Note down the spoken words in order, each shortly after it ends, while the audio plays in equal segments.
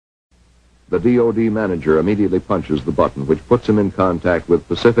the DoD manager immediately punches the button, which puts him in contact with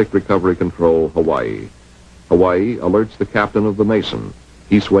Pacific Recovery Control, Hawaii. Hawaii alerts the captain of the Mason.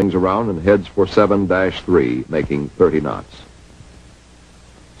 He swings around and heads for 7-3, making 30 knots.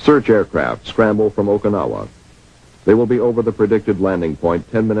 Search aircraft scramble from Okinawa. They will be over the predicted landing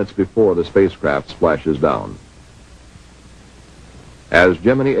point 10 minutes before the spacecraft splashes down. As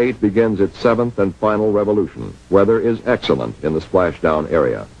Gemini 8 begins its 7th and final revolution, weather is excellent in the splashdown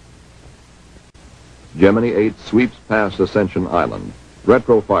area. Gemini 8 sweeps past Ascension Island.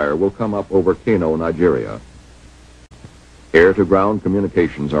 Retrofire will come up over Kano, Nigeria. Air-to-ground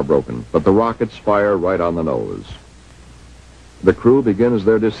communications are broken, but the rockets fire right on the nose. The crew begins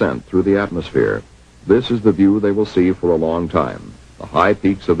their descent through the atmosphere. This is the view they will see for a long time, the high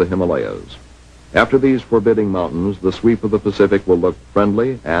peaks of the Himalayas. After these forbidding mountains, the sweep of the Pacific will look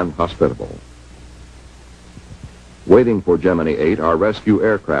friendly and hospitable. Waiting for Gemini 8 are rescue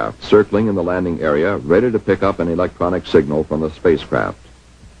aircraft circling in the landing area, ready to pick up an electronic signal from the spacecraft.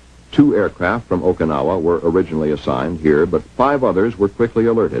 2 aircraft from Okinawa were originally assigned here, but 5 others were quickly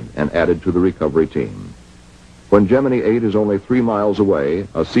alerted and added to the recovery team. When Gemini 8 is only 3 miles away,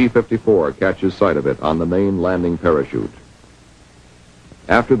 a C-54 catches sight of it on the main landing parachute.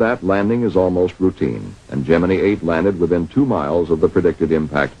 After that, landing is almost routine, and Gemini 8 landed within 2 miles of the predicted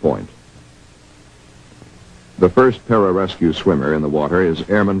impact point. The first pararescue swimmer in the water is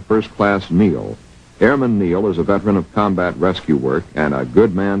Airman First Class Neal. Airman Neal is a veteran of combat rescue work and a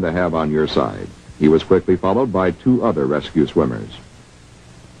good man to have on your side. He was quickly followed by 2 other rescue swimmers.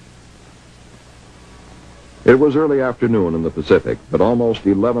 It was early afternoon in the Pacific, but almost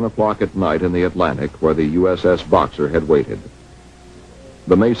 11 o'clock at night in the Atlantic, where the USS Boxer had waited.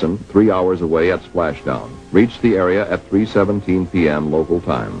 The Mason, 3 hours away at Splashdown, reached the area at 3:17 p.m. local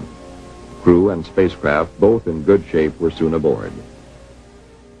time. Crew and spacecraft, both in good shape, were soon aboard.